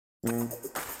Representative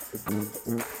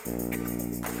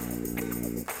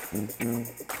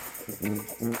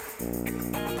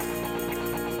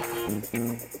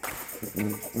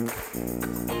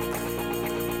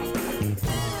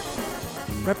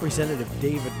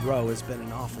David Rowe has been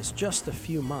in office just a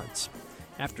few months.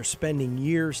 After spending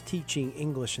years teaching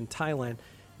English in Thailand,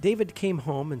 David came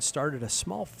home and started a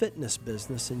small fitness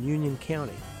business in Union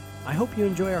County. I hope you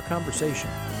enjoy our conversation.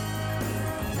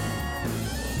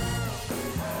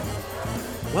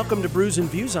 Welcome to Brews and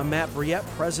Views. I'm Matt Briette,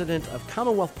 president of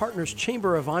Commonwealth Partners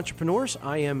Chamber of Entrepreneurs.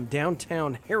 I am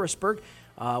downtown Harrisburg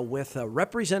with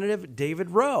Representative David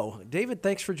Rowe. David,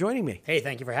 thanks for joining me. Hey,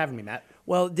 thank you for having me, Matt.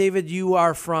 Well, David, you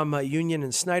are from Union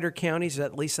and Snyder counties.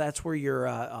 At least that's where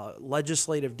your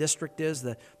legislative district is,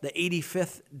 the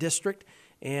 85th district.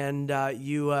 And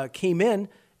you came in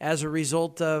as a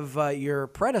result of your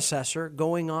predecessor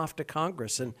going off to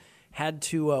Congress and had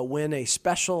to win a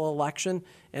special election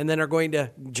and then are going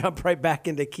to jump right back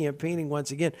into campaigning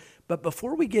once again. But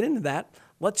before we get into that,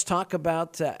 let's talk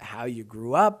about how you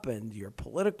grew up and your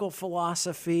political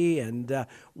philosophy and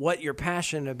what you're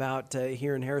passionate about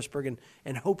here in Harrisburg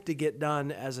and hope to get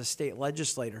done as a state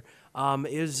legislator.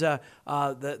 Is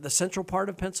the central part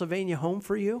of Pennsylvania home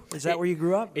for you? Is that where you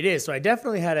grew up? It is. So I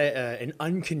definitely had an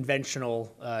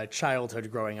unconventional childhood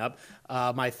growing up.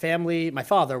 My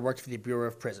father worked for the Bureau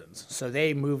of Prisons. So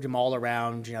they moved him all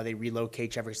around. You know, they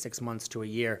relocate you every 6 months to a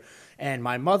year. And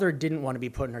my mother didn't want to be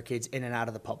putting her kids in and out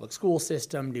of the public school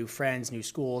system, new friends, new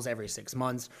schools every 6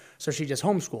 months. So she just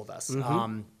homeschooled us.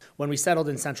 Mm-hmm. When we settled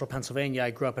in central Pennsylvania, I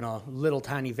grew up in a little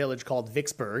tiny village called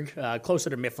Vicksburg,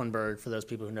 closer to Mifflinburg for those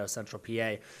people who know central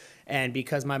PA. And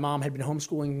because my mom had been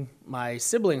homeschooling my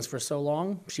siblings for so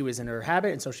long, she was in her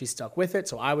habit, and so she stuck with it.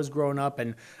 So I was growing up,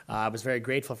 and I was very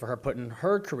grateful for her putting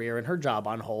her career and her job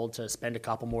on hold to spend a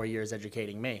couple more years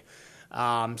educating me.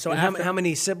 How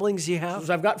many siblings do you have?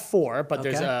 So I've got four, but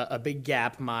there's a big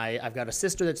gap. I've got a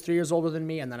sister that's 3 years older than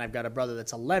me, and then I've got a brother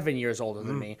that's 11 years older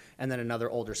than me, and then another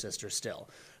older sister still.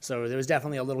 So there was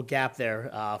definitely a little gap there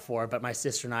but my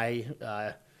sister and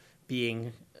I,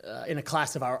 being in a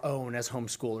class of our own as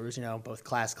homeschoolers, you know, both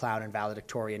class clown and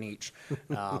valedictorian each.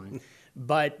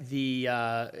 But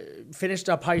finished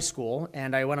up high school,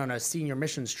 and I went on a senior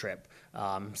missions trip.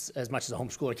 As much as a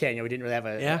homeschooler can, you know, we didn't really have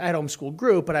a homeschool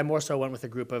group, but I more so went with a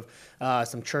group of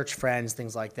some church friends,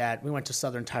 things like that. We went to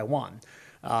southern Taiwan.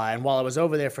 And while I was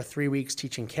over there for 3 weeks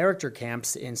teaching character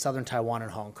camps in southern Taiwan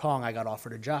and Hong Kong, I got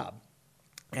offered a job.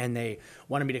 And they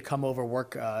wanted me to come over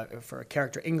work for a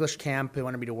character English camp. They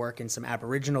wanted me to work in some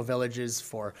Aboriginal villages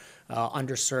for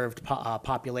underserved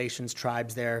populations,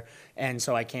 tribes there. And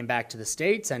so I came back to the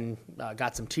States and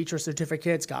got some teacher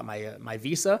certificates, got my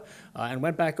visa, and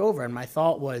went back over. And my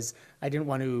thought was I didn't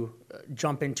want to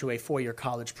jump into a 4-year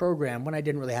college program when I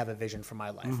didn't really have a vision for my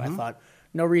life. Mm-hmm. I thought,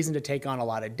 no reason to take on a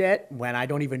lot of debt when I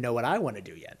don't even know what I want to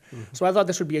do yet. Mm-hmm. So I thought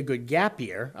this would be a good gap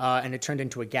year, and it turned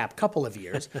into a gap couple of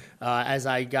years as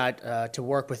I got to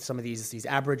work with some of these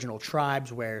Aboriginal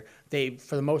tribes where they,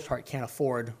 for the most part, can't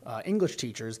afford English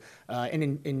teachers. And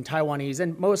in Taiwanese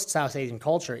and most Southeast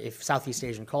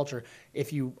Asian culture,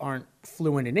 if you aren't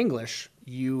fluent in English,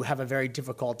 you have a very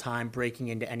difficult time breaking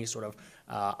into any sort of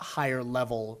higher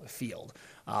level field.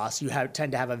 So you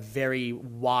tend to have a very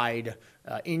wide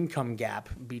income gap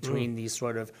between these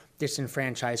sort of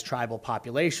disenfranchised tribal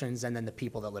populations and then the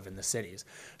people that live in the cities.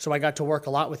 So I got to work a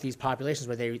lot with these populations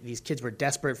where these kids were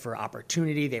desperate for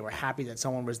opportunity. They were happy that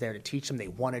someone was there to teach them. They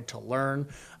wanted to learn.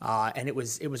 And it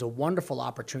was a wonderful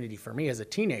opportunity for me as a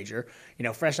teenager, you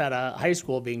know, fresh out of high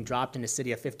school, being dropped in a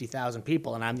city of 50,000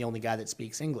 people, and I'm the only guy that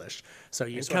speaks English. So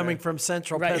coming from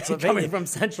central Pennsylvania. Coming from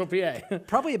central PA.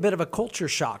 Probably a bit of a culture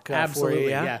shock. Absolutely, for you,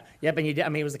 yeah. But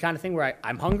it was the kind of thing where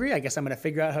I'm hungry. I guess I'm going to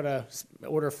figure out how to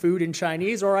order food in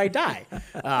Chinese or I die.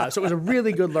 So it was a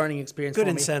really good learning experience for me.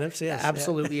 Good incentives, yes.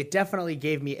 Absolutely. Yeah. It definitely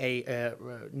gave me a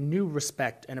new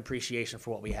respect and appreciation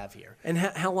for what we have here. And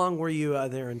how long were you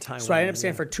there in Taiwan? So I ended up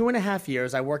staying for 2.5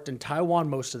 years. I worked in Taiwan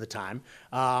most of the time.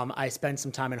 I spent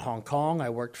some time in Hong Kong. I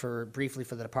worked briefly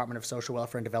for the Department of Social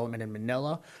Welfare and Development in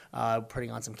Manila,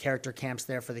 putting on some character camps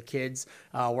there for the kids.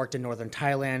 Worked in northern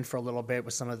Thailand for a little bit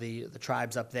with some of the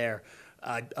tribes up there.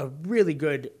 A really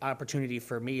good opportunity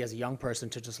for me as a young person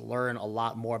to just learn a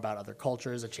lot more about other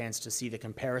cultures, a chance to see the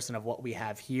comparison of what we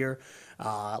have here.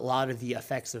 A lot of the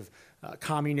effects of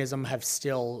communism have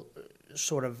still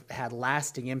sort of had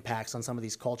lasting impacts on some of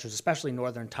these cultures, especially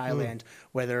northern Thailand,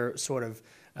 where they're sort of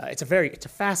it's a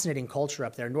fascinating culture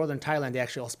up there. In northern Thailand, they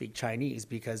actually all speak Chinese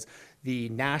because the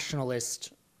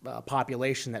nationalist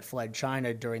population that fled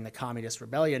China during the Communist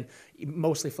Rebellion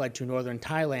mostly fled to northern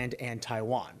Thailand and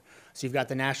Taiwan. So you've got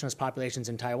the nationalist populations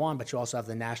in Taiwan, but you also have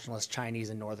the nationalist Chinese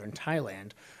in northern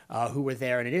Thailand, who were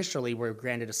there and initially were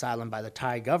granted asylum by the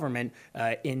Thai government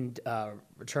in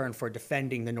return for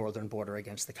defending the northern border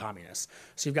against the communists.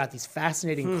 So you've got these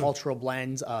fascinating cultural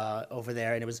blends over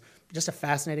there, and it was just a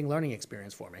fascinating learning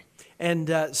experience for me. And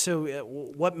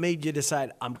what made you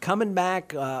decide, I'm coming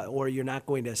back, or you're not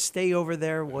going to stay over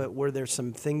there? Were there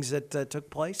some things that took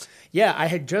place? Yeah, I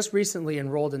had just recently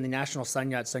enrolled in the National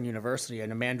Sun Yat-sen University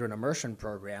in a Mandarin immersion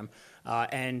program,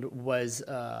 and was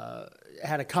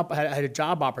had a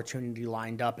job opportunity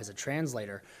lined up as a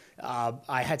translator.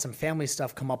 I had some family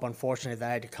stuff come up, unfortunately, that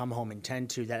I had to come home and tend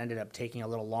to. That ended up taking a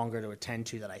little longer to attend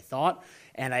to than I thought,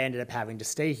 and I ended up having to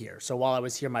stay here. So while I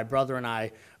was here, my brother and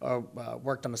I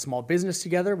worked on a small business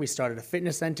together. We started a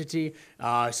fitness entity,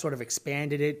 sort of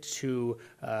expanded it to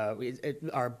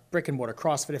our brick and mortar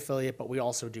CrossFit affiliate, but we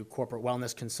also do corporate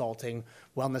wellness consulting,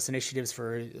 wellness initiatives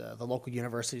for the local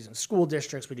universities and school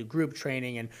districts. We do group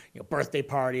training and birthday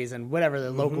parties and whatever the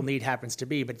local need happens to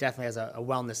be, but definitely has a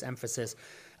wellness emphasis.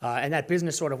 And that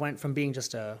business sort of went from being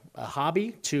just a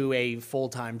hobby to a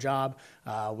full-time job.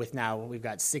 With now we've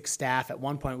got 6 staff. At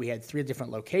one point we had 3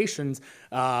 different locations,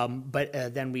 but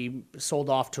then we sold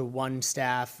off to 1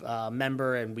 staff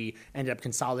member, and we ended up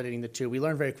consolidating the 2. We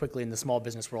learned very quickly in the small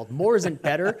business world, more isn't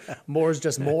better, more is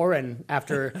just more. And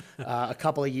after a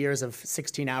couple of years of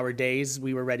 16-hour days,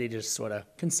 we were ready to sort of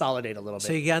consolidate a little bit.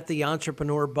 So you got the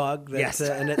entrepreneur bug, Yes.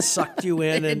 And it sucked you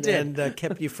in and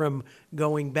kept you from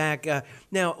going back.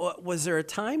 Now, was there a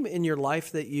time in your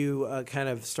life that you kind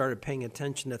of started paying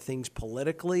attention to things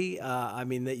politically? I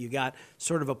mean, that you got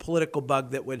sort of a political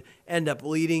bug that would end up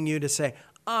leading you to say,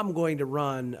 I'm going to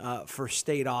run for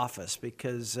state office,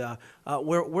 because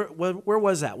where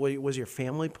was that? Was your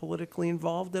family politically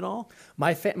involved at all?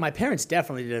 My parents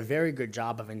definitely did a very good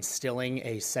job of instilling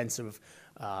a sense of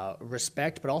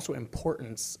respect, but also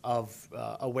importance of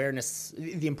awareness,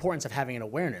 the importance of having an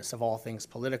awareness of all things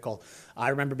political. I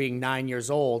remember being 9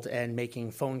 years old and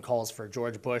making phone calls for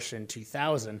George Bush in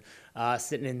 2000,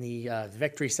 sitting in the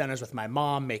victory centers with my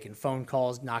mom, making phone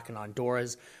calls, knocking on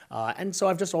doors. And so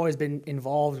I've just always been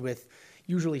involved with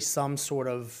usually some sort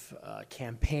of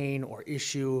campaign or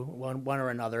issue, one or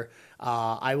another.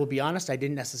 I will be honest, I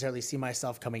didn't necessarily see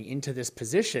myself coming into this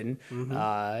position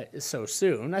so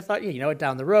soon. I thought,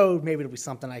 down the road, maybe it'll be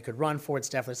something I could run for. It's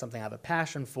definitely something I have a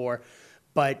passion for.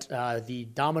 But the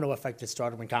domino effect that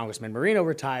started when Congressman Marino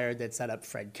retired, that set up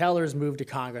Fred Keller's move to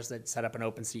Congress, that set up an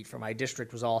open seat for my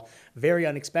district, was all very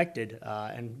unexpected,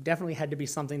 and definitely had to be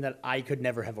something that I could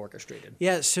never have orchestrated.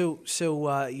 Yeah, so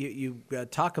you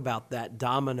talk about that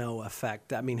domino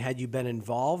effect. I mean, had you been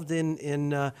involved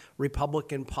in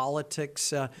Republican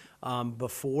politics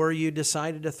before you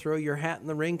decided to throw your hat in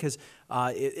the ring? Because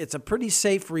it's a pretty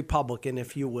safe Republican,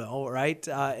 if you will, right?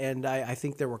 And I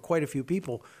think there were quite a few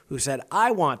people who said,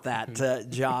 I want that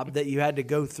job, that you had to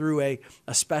go through a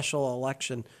special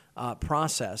election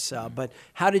process. But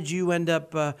how did you end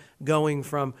up going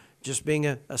from just being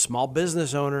a small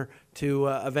business owner to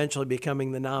eventually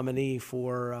becoming the nominee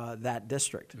for that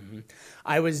district?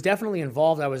 I was definitely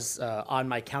involved. I was on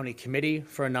my county committee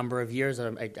for a number of years.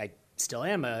 I still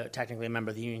am technically a member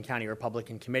of the Union County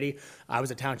Republican Committee. I was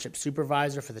a township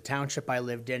supervisor for the township I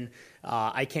lived in.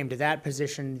 I came to that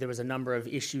position. There was a number of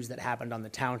issues that happened on the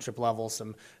township level,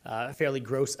 some fairly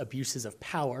gross abuses of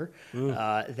power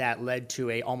that led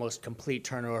to a almost complete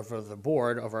turnover of the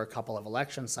board over a couple of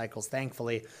election cycles.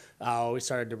 Thankfully, we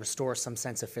started to restore some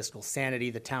sense of fiscal sanity.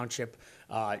 The township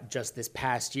just this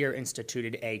past year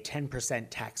instituted a 10%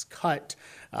 tax cut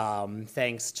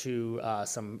thanks to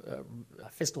some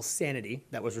fiscal sanity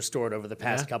that was restored over the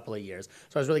past couple of years.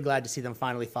 So I was really glad to see them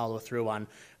finally follow through on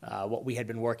what we had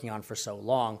been working on for so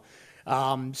long.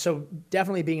 So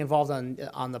definitely being involved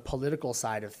on the political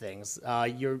side of things.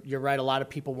 You're right. A lot of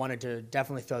people wanted to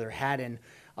definitely throw their hat in.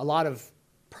 A lot of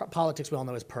politics we all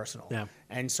know is personal. Yeah.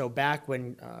 And so back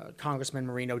when Congressman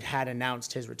Marino had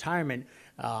announced his retirement,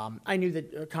 I knew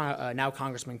that now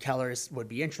Congressman Keller would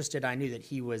be interested. I knew that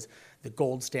he was the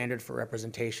gold standard for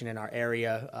representation in our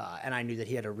area, and I knew that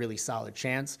he had a really solid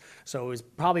chance. So it was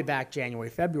probably back January,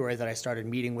 February that I started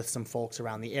meeting with some folks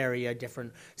around the area,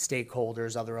 different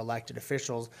stakeholders, other elected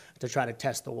officials, to try to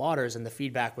test the waters, and the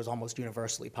feedback was almost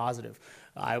universally positive.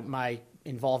 My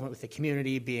involvement with the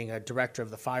community, being a director of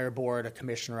the fire board, a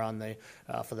commissioner on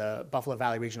for the Buffalo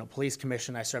Valley Regional Police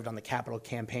Commission. I served on the Capital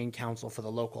Campaign Council for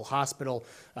the local hospital,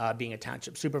 being a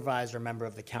township supervisor, a member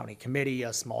of the county committee,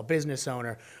 a small business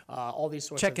owner, all these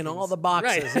sorts Checking of things. all the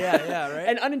boxes. Right. Yeah, right.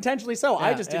 And unintentionally so.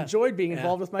 I just enjoyed being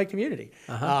involved with my community.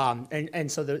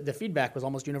 And so the feedback was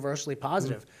almost universally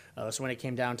positive. So when it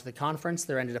came down to the conference,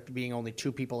 there ended up being only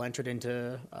 2 people entered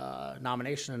into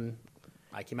nomination.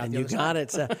 I came out And the you other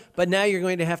got side. it. But now you're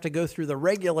going to have to go through the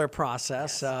regular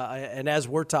process. And as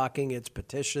we're talking, it's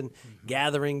petition,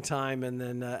 gathering time, and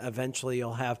then eventually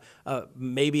you'll have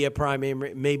maybe a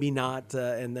primary, maybe not,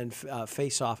 and then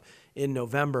face off in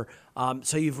November.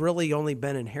 So you've really only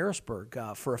been in Harrisburg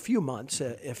for a few months,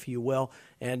 if you will,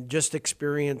 and just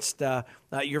experienced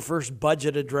your first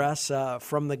budget address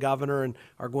from the governor and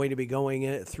are going to be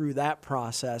going through that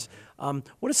process.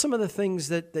 What are some of the things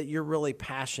that you're really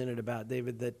passionate about,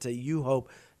 David, that you hope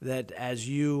that as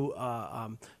you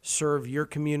serve your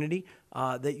community,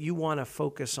 that you want to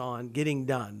focus on getting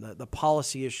done, the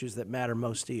policy issues that matter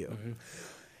most to you? Mm-hmm.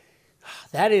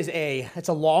 It's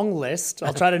a long list.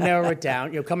 I'll try to narrow it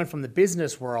down. Coming from the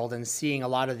business world and seeing a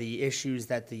lot of the issues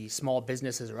that the small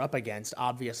businesses are up against,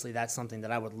 obviously that's something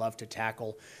that I would love to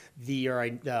tackle. There are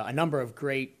a number of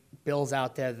great bills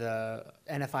out there. The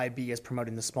NFIB is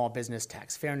promoting the Small Business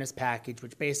Tax Fairness Package,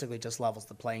 which basically just levels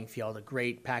the playing field. A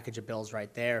great package of bills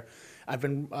right there. I've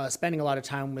been spending a lot of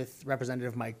time with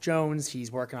Representative Mike Jones.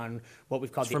 He's working on what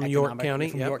we've called From York County,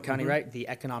 York County, right? The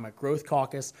Economic Growth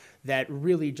Caucus that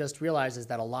really just realizes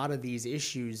that a lot of these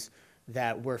issues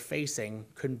that we're facing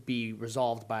couldn't be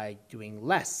resolved by doing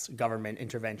less government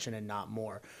intervention and not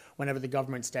more. Whenever the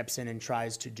government steps in and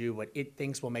tries to do what it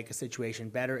thinks will make a situation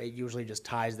better, it usually just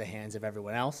ties the hands of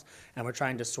everyone else. And we're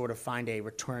trying to sort of find a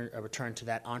return to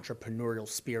that entrepreneurial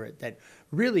spirit that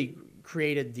really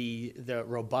created the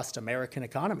robust American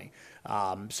economy.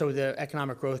 So the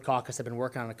Economic Growth Caucus have been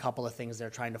working on a couple of things.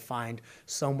 They're trying to find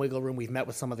some wiggle room. We've met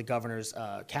with some of the governor's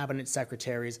cabinet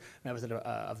secretaries, met with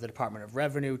of the Department of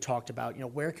Revenue, talked about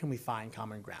where can we find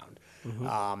common ground.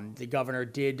 The governor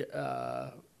did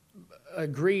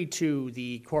agree to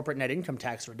the corporate net income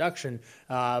tax reduction,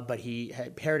 but he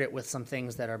had paired it with some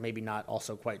things that are maybe not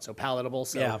also quite so palatable.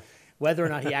 So whether or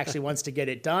not he actually wants to get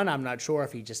it done, I'm not sure.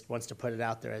 If he just wants to put it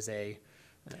out there as a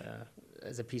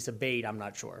piece of bait, I'm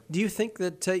not sure. Do you think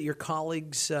that your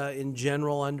colleagues in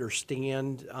general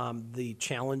understand the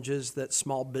challenges that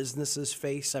small businesses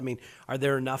face? I mean, are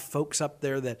there enough folks up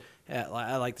there that,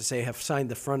 I like to say, have signed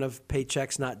the front of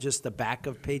paychecks, not just the back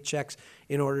of paychecks,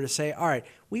 in order to say, all right,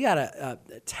 we got to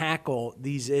tackle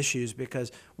these issues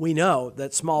because we know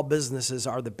that small businesses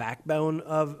are the backbone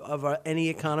of any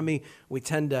economy. We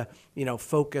tend to,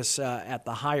 focus at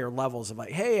the higher levels of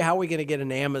like, hey, how are we going to get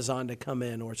an Amazon to come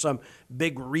in or some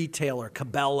big retailer,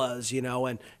 Cabela's,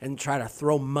 and try to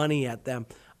throw money at them.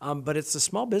 But it's the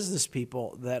small business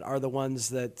people that are the ones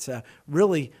that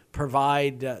really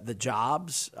provide the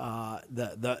jobs,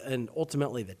 and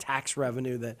ultimately the tax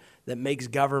revenue that makes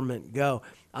government go.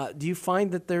 Do you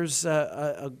find that there's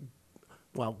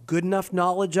good enough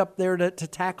knowledge up there to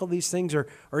tackle these things, or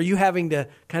are you having to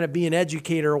kind of be an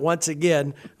educator once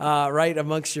again, right,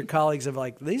 amongst your colleagues of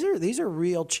like these are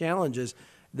real challenges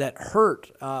that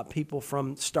hurt people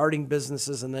from starting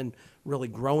businesses and then really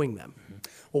growing them?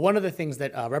 Well, one of the things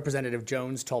that Representative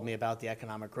Jones told me about the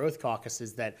Economic Growth Caucus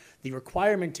is that the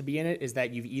requirement to be in it is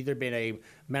that you've either been a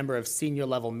member of senior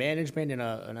level management in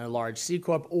a large C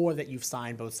Corp or that you've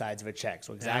signed both sides of a check.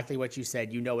 So exactly what you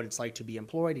said, you know what it's like to be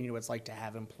employed and you know what it's like to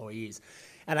have employees.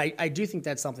 And I do think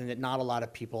that's something that not a lot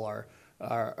of people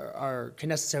can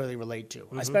necessarily relate to,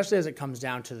 especially as it comes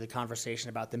down to the conversation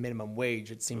about the minimum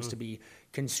wage. It seems to be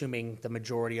consuming the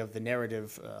majority of the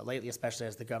narrative lately, especially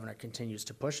as the governor continues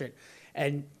to push it.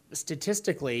 And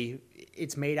statistically,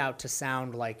 it's made out to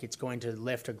sound like it's going to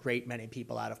lift a great many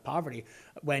people out of poverty,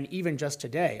 when even just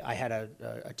today, I had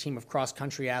a team of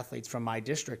cross-country athletes from my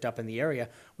district up in the area.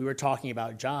 We were talking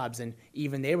about jobs, and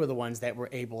even they were the ones that were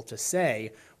able to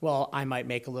say, well, I might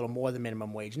make a little more than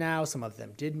minimum wage now. Some of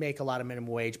them did make a lot of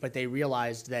minimum wage, but they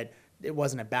realized that it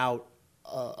wasn't about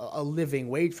a living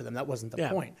wage for them. That wasn't the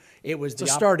point. It was a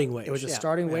starting wage. It was a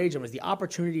starting wage. It was the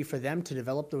opportunity for them to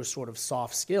develop those sort of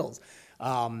soft skills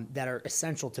that are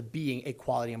essential to being a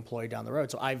quality employee down the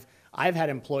road. So I've had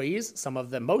employees,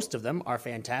 most of them are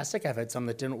fantastic. I've had some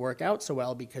that didn't work out so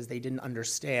well because they didn't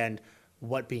understand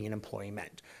what being an employee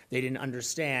meant. They didn't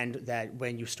understand that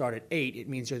when you start at 8, it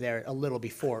means you're there a little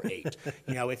before 8.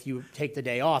 If you take the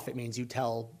day off, it means you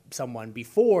tell someone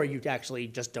before you actually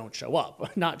just don't show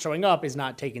up. Not showing up is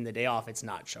not taking the day off, it's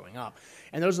not showing up.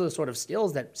 And those are the sort of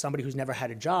skills that somebody who's never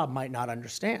had a job might not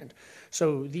understand.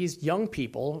 So these young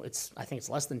people, I think it's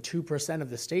less than 2% of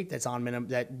the state that's on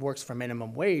that works for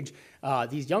minimum wage.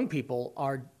 These young people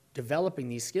are developing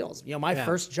these skills. My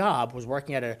first job was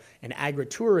working at an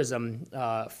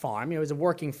agritourism farm. It was a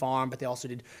working farm, but they also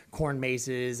did corn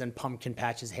mazes and pumpkin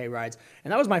patches, hay rides.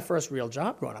 And that was my first real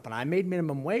job growing up. And I made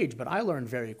minimum wage, but I learned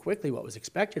very quickly what was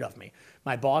expected of me.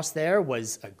 My boss there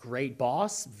was a great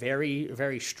boss, very,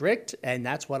 very strict, and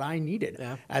that's what I needed.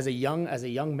 Yeah. As a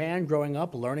young man growing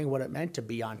up, learning what it meant to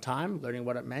be on time, learning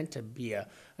what it meant to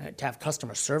have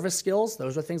customer service skills.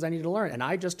 Those are things I needed to learn. And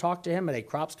I just talked to him at a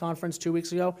crops conference 2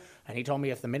 weeks ago, and he told me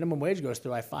if the minimum wage goes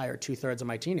through, I fire 2/3 of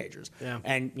my teenagers. Yeah.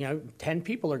 And 10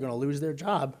 people are going to lose their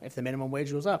job if the minimum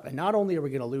wage goes up. And not only are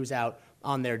we going to lose out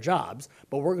on their jobs,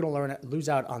 but we're going to lose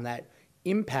out on that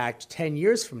impact 10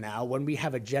 years from now when we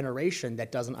have a generation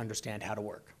that doesn't understand how to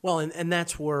work. Well, and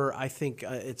that's where I think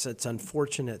it's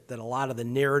unfortunate that a lot of the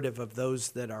narrative of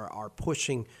those that are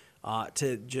pushing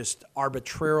to just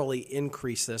arbitrarily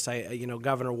increase this.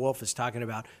 Governor Wolf is talking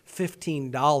about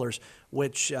 $15,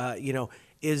 which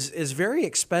is very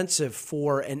expensive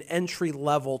for an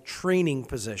entry-level training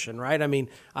position, right? I mean,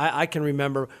 I can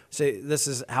remember, this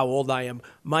is how old I am,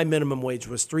 my minimum wage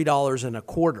was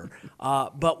 $3.25.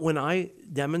 But when I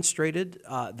demonstrated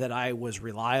that I was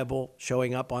reliable,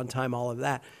 showing up on time, all of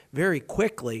that, very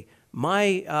quickly,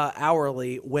 my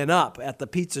hourly went up at the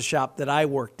pizza shop that I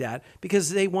worked at because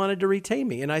they wanted to retain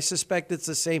me. And I suspect it's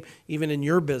the same even in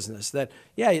your business, that,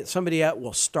 somebody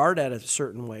will start at a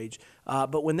certain wage,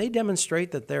 but when they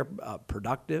demonstrate that they're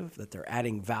productive, that they're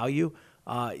adding value,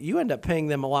 you end up paying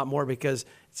them a lot more because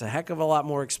it's a heck of a lot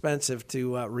more expensive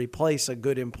to replace a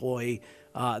good employee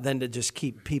than to just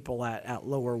keep people at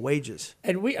lower wages.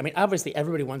 And obviously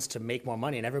everybody wants to make more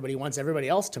money and everybody wants everybody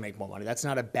else to make more money. That's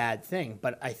not a bad thing.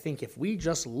 But I think if we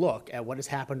just look at what has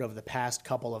happened over the past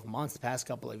couple of months, the past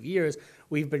couple of years,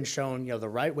 we've been shown, the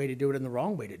right way to do it and the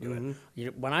wrong way to do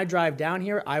it. When I drive down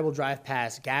here, I will drive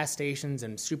past gas stations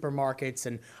and supermarkets,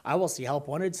 and I will see help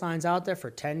wanted signs out there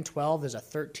for $10, $12. There's a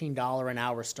 $13 an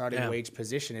hour starting wage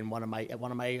position in one of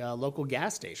my local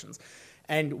gas stations.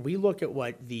 And we look at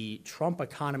what the Trump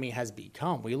economy has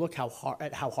become. We look how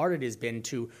hard it has been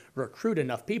to recruit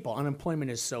enough people. Unemployment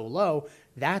is so low.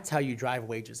 That's how you drive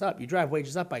wages up. You drive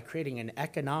wages up by creating an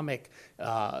economic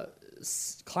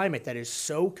climate that is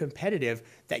so competitive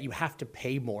that you have to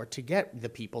pay more to get the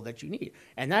people that you need.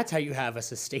 And that's how you have a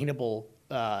sustainable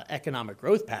economic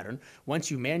growth pattern.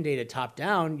 Once you mandate it top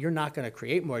down, you're not going to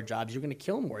create more jobs. You're going to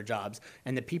kill more jobs.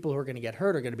 And the people who are going to get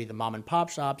hurt are going to be the mom and pop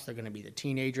shops. They're going to be the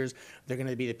teenagers. They're going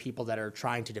to be the people that are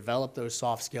trying to develop those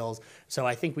soft skills. So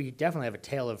I think we definitely have a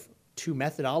tale of two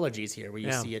methodologies here where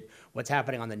you see what's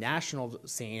happening on the national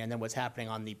scene and then what's happening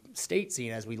on the state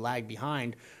scene as we lag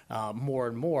behind more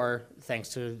and more thanks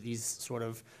to these sort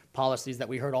of policies that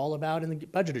we heard all about in the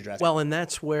budget address. Well, and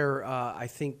that's where I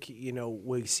think,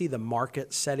 we see the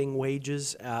market setting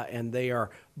wages and they are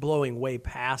blowing way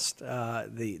past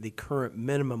the current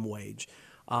minimum wage.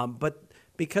 But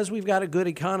because we've got a good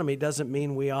economy doesn't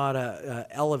mean we ought to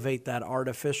elevate that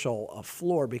artificial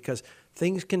floor, because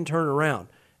things can turn around.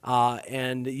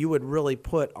 And you would really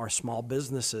put our small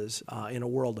businesses in a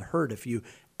world of hurt if you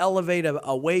elevate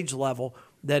a wage level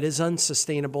that is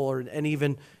unsustainable, and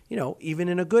even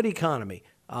in a good economy,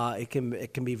 it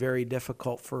can be very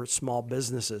difficult for small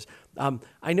businesses.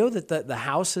 I know that the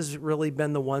House has really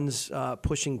been the ones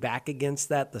pushing back against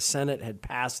that. The Senate had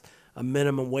passed a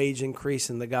minimum wage increase,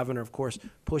 and the governor, of course,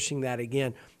 pushing that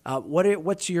again.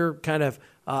 What's your kind of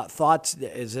thoughts?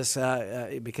 Is this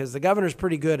because the governor's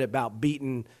pretty good about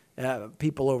beating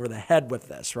people over the head with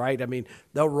this, right? I mean,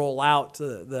 they'll roll out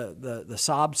the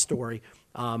sob story,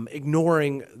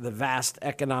 ignoring the vast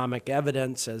economic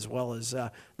evidence as well as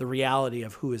the reality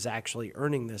of who is actually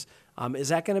earning this. Is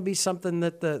that going to be something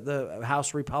that the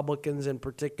House Republicans in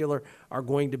particular are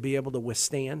going to be able to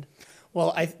withstand?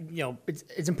 Well,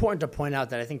 it's important to point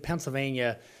out that I think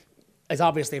Pennsylvania is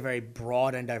obviously a very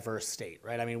broad and diverse state,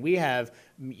 right? I mean, we have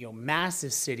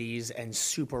massive cities and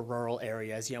super rural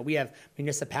areas. We have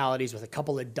municipalities with a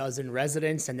couple of dozen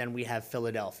residents, and then we have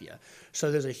Philadelphia.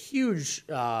 So there's a huge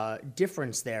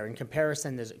difference there. In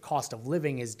comparison, the cost of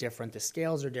living is different, the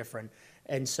scales are different,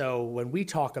 and so when we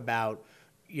talk about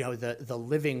the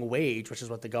living wage, which is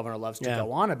what the governor loves to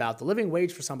go on about, the living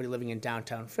wage for somebody living in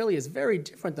downtown Philly is very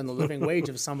different than the living wage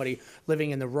of somebody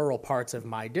living in the rural parts of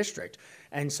my district.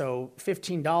 And so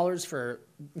 $15 for,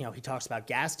 he talks about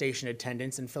gas station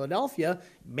attendants in Philadelphia,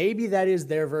 maybe that is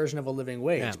their version of a living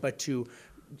wage, but to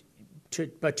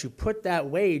put that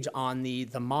wage on the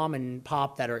mom and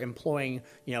pop that are employing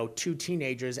two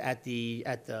teenagers at the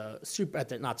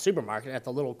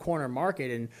little corner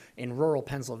market in rural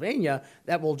Pennsylvania,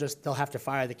 they'll have to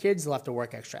fire the kids, they'll have to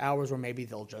work extra hours, or maybe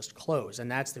they'll just close,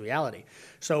 and that's the reality.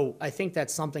 So I think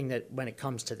that's something that when it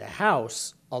comes to the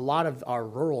House, a lot of our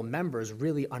rural members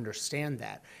really understand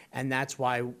that. And that's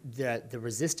why the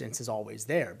resistance is always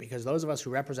there, because those of us who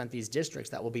represent these districts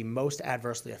that will be most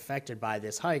adversely affected by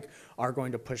this hike are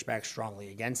going to push back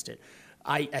strongly against it.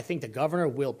 I think the governor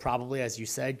will probably, as you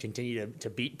said, continue to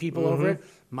beat people over it.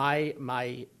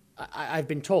 I've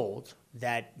been told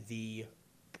that the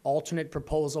alternate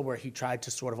proposal where he tried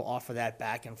to sort of offer that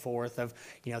back and forth of,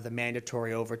 the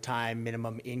mandatory overtime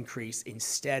minimum increase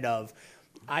instead of,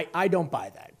 I don't buy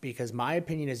that, because my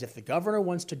opinion is if the governor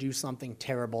wants to do something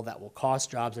terrible that will cost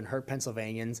jobs and hurt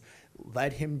Pennsylvanians,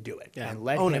 let him do it and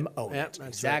let him own it.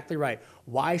 Exactly right.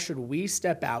 Why should we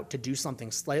step out to do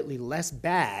something slightly less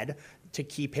bad to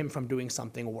keep him from doing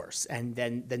something worse? And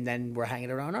then we're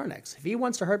hanging around our necks. If he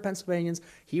wants to hurt Pennsylvanians,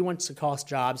 he wants to cost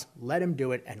jobs, let him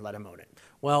do it and let him own it.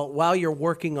 Well, while you're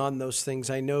working on those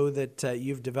things, I know that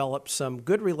you've developed some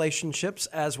good relationships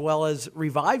as well as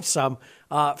revived some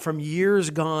from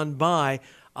years gone by.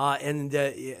 And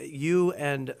you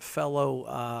and fellow,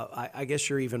 I guess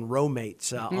you're even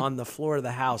roommates on the floor of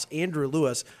the House, Andrew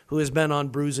Lewis, who has been on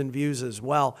Brews and Views as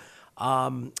well.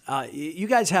 You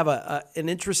guys have an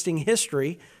interesting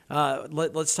history.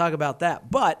 Let's talk about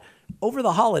that. But over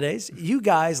the holidays, you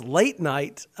guys, late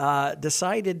night,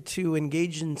 decided to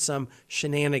engage in some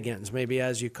shenanigans, maybe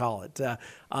as you call it,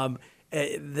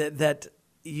 that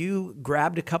you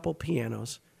grabbed a couple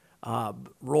pianos,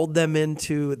 rolled them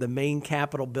into the main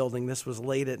Capitol building. This was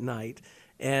late at night,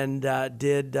 and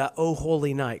did Oh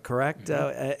Holy Night, correct?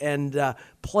 And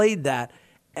played that.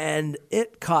 And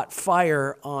it caught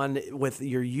fire with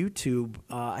your YouTube,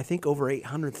 I think over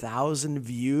 800,000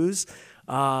 views.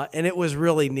 And it was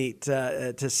really neat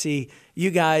to see you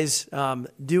guys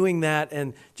doing that,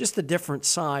 and just the different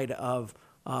side of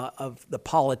the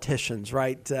politicians,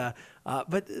 right?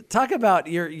 But talk about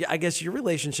your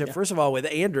relationship, first of all, with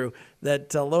Andrew,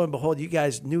 that lo and behold, you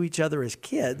guys knew each other as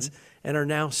kids and are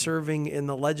now serving in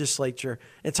the legislature.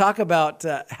 And talk about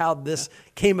how this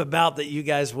came about, that you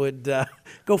guys would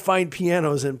go find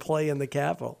pianos and play in the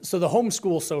Capitol. So the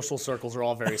homeschool social circles are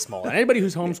all very small. And anybody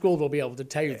who's homeschooled will be able to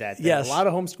tell you that. Yes. A lot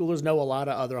of homeschoolers know a lot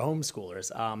of other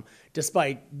homeschoolers.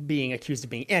 Despite being accused of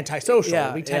being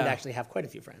antisocial, we tend to actually have quite a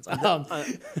few friends.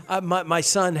 My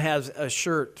son has a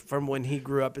shirt from when he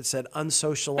grew up. It said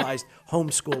 "Unsocialized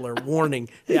Homeschooler Warning."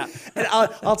 Yeah, and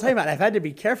I'll tell you about it. I've had to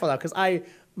be careful now, because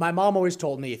my mom always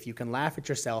told me, if you can laugh at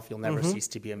yourself, you'll never cease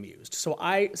to be amused. So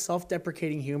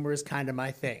self-deprecating humor is kind of my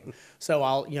thing. So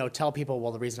I'll, tell people,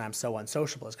 well, the reason I'm so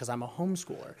unsociable is because I'm a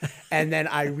homeschooler. And then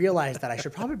I realized that I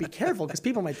should probably be careful, because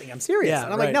people might think I'm serious. Yeah,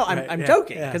 and I'm like, no, I'm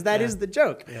joking, because that is the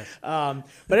joke. Yes.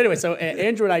 But anyway, so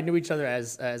Andrew and I knew each other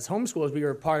as homeschoolers. We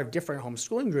were part of different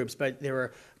homeschooling groups, but there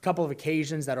were a couple of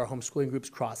occasions that our homeschooling groups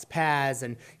crossed paths,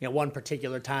 and one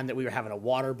particular time that we were having a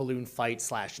water balloon fight /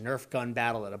 Nerf gun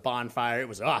battle at a bonfire. It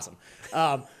was awesome.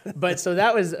 But so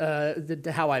that was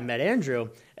how I met Andrew,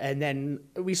 and then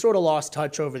we sort of lost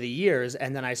touch over the years.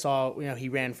 And then I saw he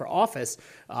ran for office,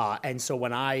 and so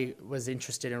when I was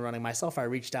interested in running myself, I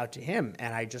reached out to him,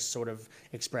 and I just sort of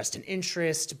expressed an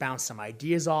interest, bounced some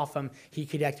ideas off him. He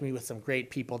connected me with some great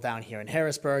people down here in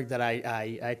Harrisburg that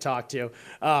I talked to.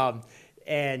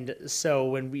 And so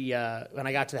when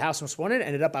I got to the House and was sworn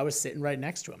in, I was sitting right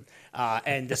next to him.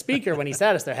 And the speaker, when he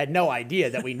sat us there, had no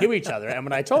idea that we knew each other. And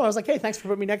when I told him, I was like, hey, thanks for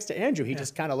putting me next to Andrew. He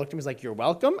just kind of looked at me, was like, you're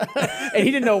welcome. And he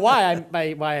didn't know why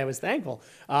I was thankful.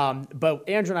 But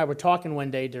Andrew and I were talking one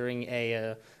day during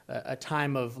a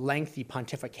time of lengthy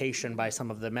pontification by some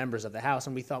of the members of the House,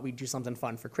 and we thought we'd do something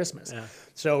fun for Christmas. Yeah.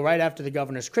 So right after the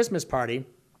governor's Christmas party,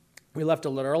 we left a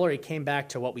little earlier. He came back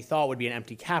to what we thought would be an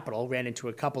empty Capitol, ran into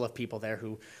a couple of people there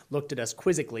who looked at us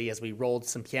quizzically as we rolled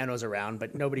some pianos around,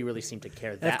 but nobody really seemed to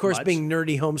care that much. And of course, being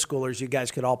nerdy homeschoolers, you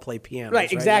guys could all play piano. Right,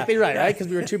 exactly right? Because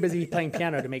we were too busy playing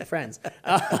piano to make friends.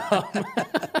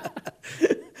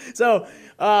 So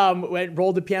we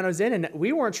rolled the pianos in, and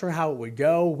we weren't sure how it would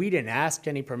go. We didn't ask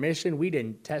any permission. We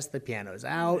didn't test the pianos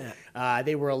out.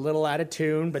 They were a little out of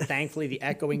tune, but thankfully the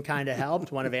echoing kind of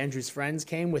helped. One of Andrew's friends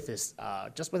came with his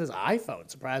just with his iPhone,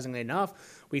 surprisingly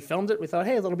enough. we filmed it. We thought,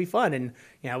 hey, it'll be fun. And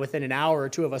within an hour or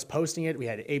two of us posting it, we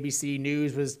had ABC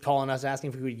News was calling us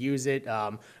asking if we would use it.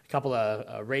 A couple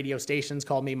of radio stations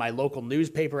called me. My local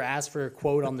newspaper asked for a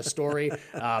quote on the story.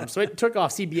 So it took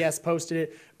off. CBS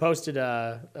posted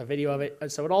a video of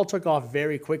it. So it all took off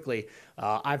very quickly.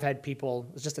 I've had people,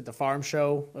 it was just at the farm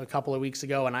show a couple of weeks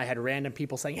ago, and I had random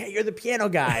people saying, hey, you're the piano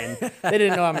guy. And they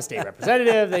didn't know I'm a state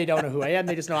representative. They don't know who I am.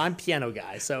 They just know I'm piano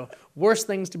guy. So worst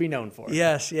things to be known for.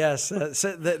 Yes.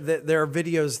 So there are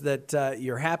videos that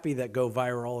you're happy that go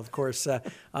viral. Of course,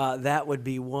 that would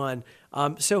be one.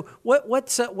 So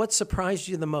what surprised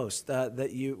you the most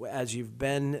that you, as you've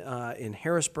been in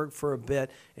Harrisburg for a bit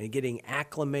and getting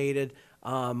acclimated,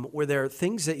 were there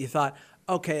things that you thought,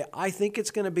 okay, I think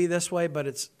it's going to be this way, but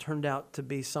it's turned out to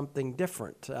be something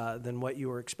different than what you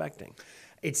were expecting?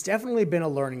 It's definitely been a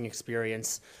learning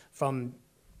experience. From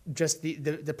just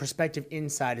the perspective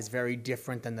inside is very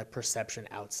different than the perception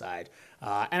outside.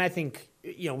 And I think,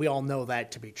 we all know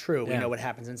that to be true. We know what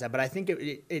happens inside. But I think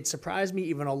it surprised me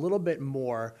even a little bit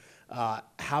more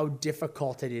how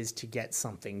difficult it is to get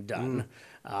something done.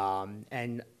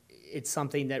 And it's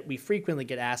something that we frequently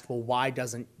get asked, well, why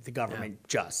doesn't the government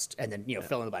just, and then,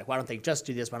 fill in the blank. Why don't they just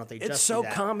do this? Why don't they just do that? It's so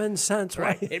common sense,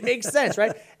 right? It makes sense,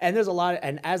 right? And there's a lot,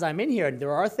 and as I'm in here,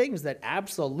 there are things that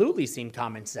absolutely seem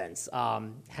common sense.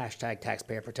 Hashtag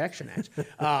Taxpayer Protection Act.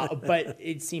 But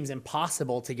it seems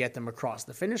impossible to get them across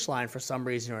the finish line for some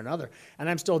reason or another. And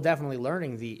I'm still definitely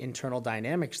learning the internal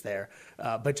dynamics there,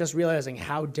 but just realizing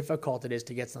how difficult it is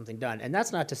to get something done. And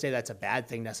that's not to say that's a bad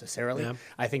thing necessarily. Yeah.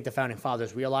 I think the Founding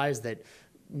Fathers realized that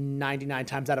 99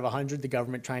 times out of 100, the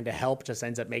government trying to help just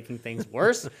ends up making things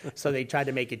worse. So they tried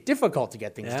to make it difficult to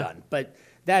get things done. But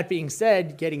that being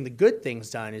said, getting the good things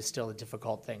done is still a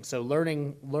difficult thing. So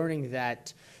learning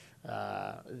that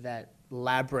that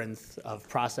labyrinth of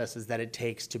processes that it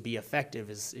takes to be effective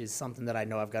is something that I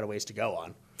know I've got a ways to go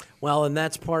on. Well, and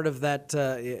that's part of that,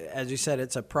 as you said,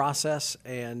 it's a process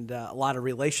and a lot of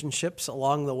relationships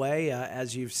along the way.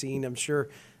 As you've seen, I'm sure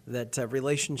that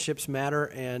relationships matter.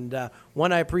 And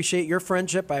one, I appreciate your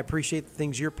friendship. I appreciate the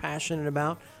things you're passionate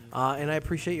about. And I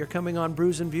appreciate your coming on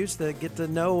Brews and Views to get to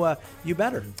know you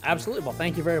better. Absolutely. Well,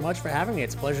 thank you very much for having me.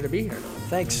 It's a pleasure to be here.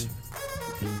 Thanks.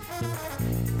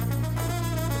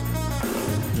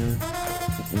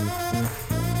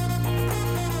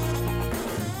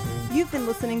 You've been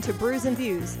listening to Brews and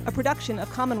Views, a production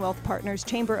of Commonwealth Partners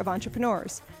Chamber of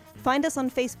Entrepreneurs. Find us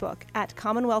on Facebook at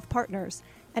Commonwealth Partners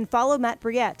and follow Matt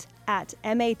Briette at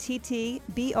MattBrouillette.